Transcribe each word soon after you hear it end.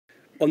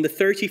On the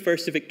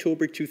 31st of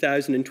October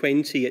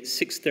 2020 at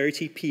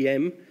 6:30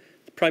 p.m,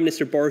 Prime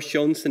Minister Boris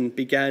Johnson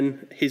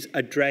began his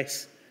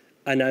address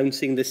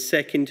announcing the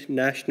second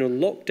national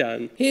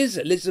lockdown. Here's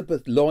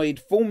Elizabeth Lloyd,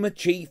 former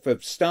Chief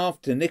of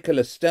Staff to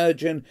Nicola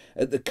Sturgeon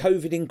at the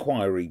COVID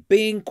inquiry,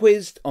 being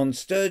quizzed on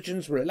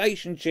Sturgeon's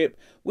relationship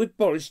with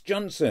Boris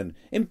Johnson,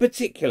 in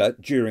particular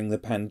during the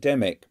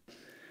pandemic.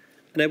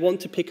 And I want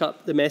to pick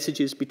up the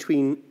messages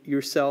between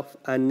yourself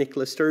and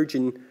Nicola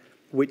Sturgeon,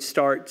 which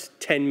start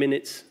 10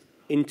 minutes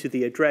into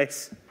the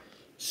address.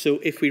 So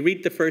if we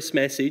read the first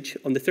message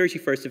on the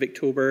 31st of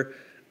October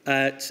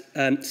at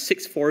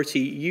 6:40,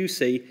 you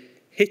say,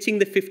 hitting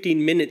the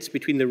 15 minutes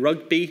between the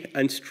rugby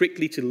and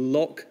strictly to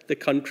lock the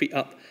country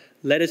up.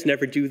 Let us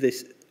never do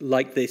this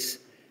like this.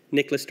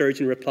 Nicola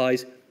Sturgeon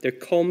replies, their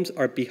comms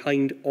are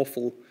behind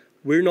awful.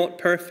 We're not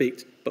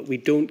perfect, but we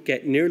don't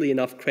get nearly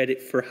enough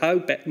credit for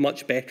how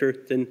much better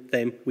than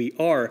them we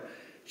are.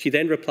 She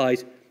then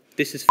replies,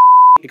 this is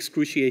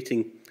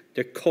excruciating.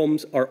 Their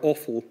comms are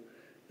awful.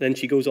 Then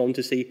she goes on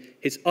to say,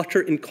 his utter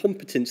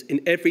incompetence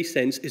in every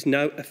sense is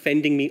now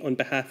offending me on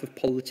behalf of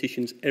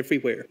politicians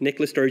everywhere.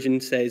 Nicola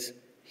Sturgeon says,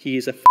 he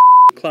is a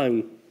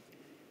clown.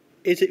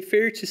 Is it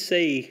fair to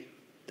say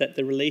that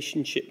the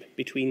relationship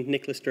between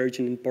Nicola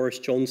Sturgeon and Boris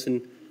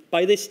Johnson,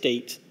 by this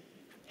date,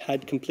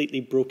 had completely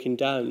broken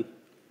down?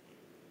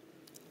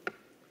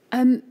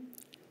 I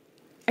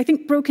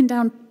think broken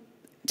down,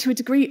 to a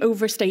degree,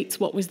 overstates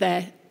what was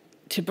there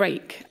to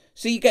break.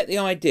 So you get the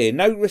idea,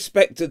 no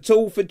respect at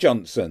all for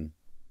Johnson.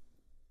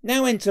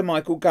 Now enter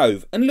Michael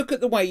Gove and look at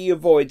the way he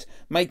avoids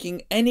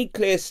making any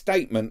clear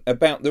statement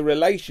about the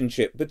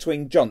relationship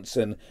between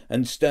Johnson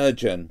and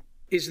Sturgeon.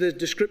 Is the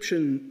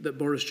description that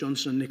Boris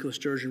Johnson and Nicola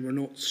Sturgeon were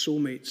not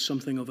soulmates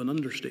something of an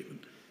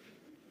understatement?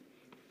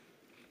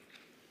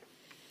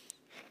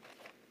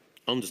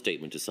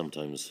 Understatement is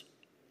sometimes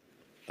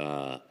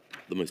the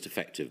most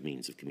effective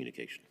means of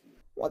communication.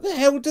 What the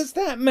hell does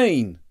that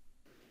mean?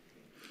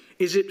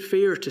 Is it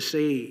fair to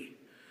say,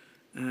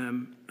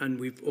 and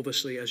we've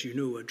obviously, as you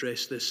know,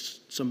 addressed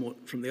this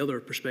somewhat from the other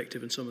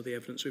perspective in some of the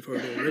evidence we've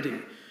heard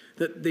already,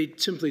 that they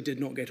simply did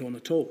not get on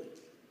at all?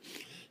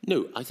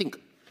 No, I think...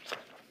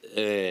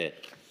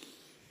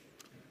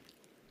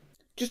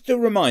 Just a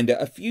reminder,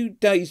 a few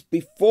days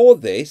before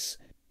this,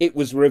 it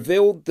was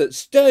revealed that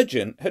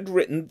Sturgeon had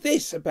written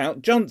this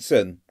about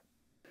Johnson.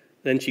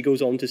 Then she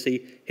goes on to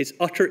say, his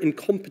utter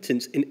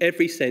incompetence in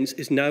every sense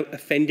is now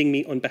offending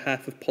me on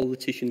behalf of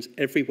politicians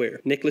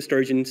everywhere. Nicola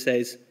Sturgeon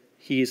says,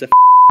 he is a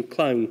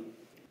clown.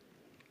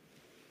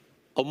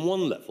 On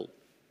one level,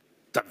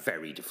 they're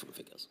very different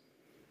figures.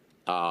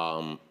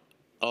 On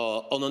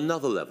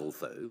another level,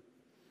 though,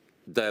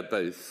 they're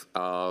both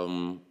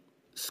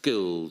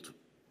skilled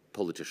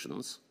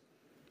politicians,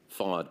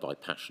 fired by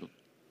passion,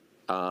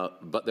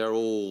 but they're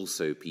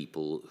also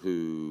people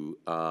who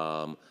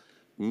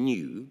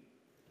knew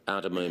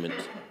at a moment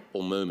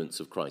or moments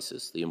of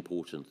crisis the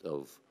importance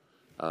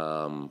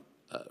of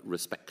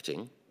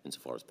respecting,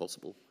 insofar as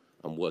possible,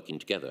 and working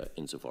together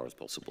insofar as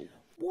possible.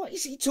 What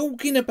is he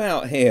talking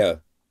about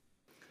here?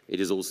 It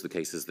is also the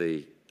case, as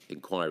the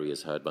inquiry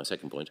has heard, my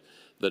second point,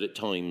 that at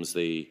times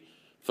the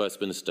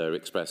First Minister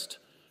expressed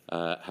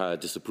her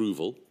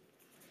disapproval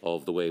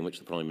of the way in which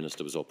the Prime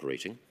Minister was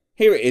operating.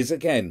 Here it is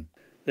again.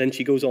 Then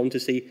she goes on to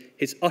say,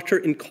 his utter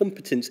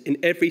incompetence in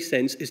every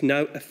sense is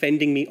now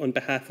offending me on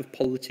behalf of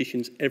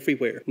politicians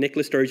everywhere.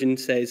 Nicola Sturgeon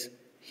says,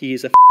 he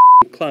is a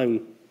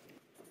clown.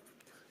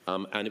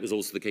 And it was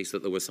also the case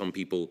that there were some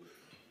people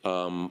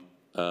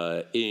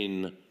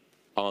in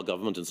our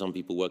government and some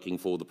people working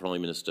for the Prime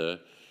Minister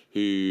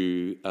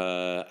who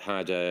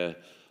had a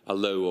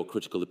low or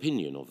critical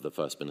opinion of the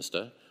First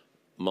Minister.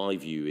 My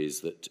view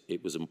is that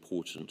it was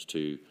important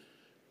to,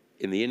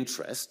 in the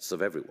interests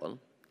of everyone,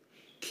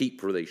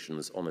 keep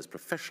relations on as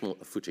professional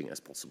a footing as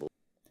possible.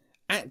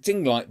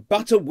 Acting like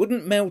butter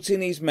wouldn't melt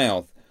in his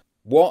mouth.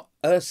 What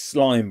a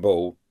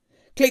slimeball.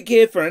 Click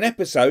here for an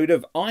episode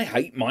of I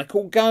Hate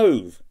Michael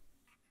Gove.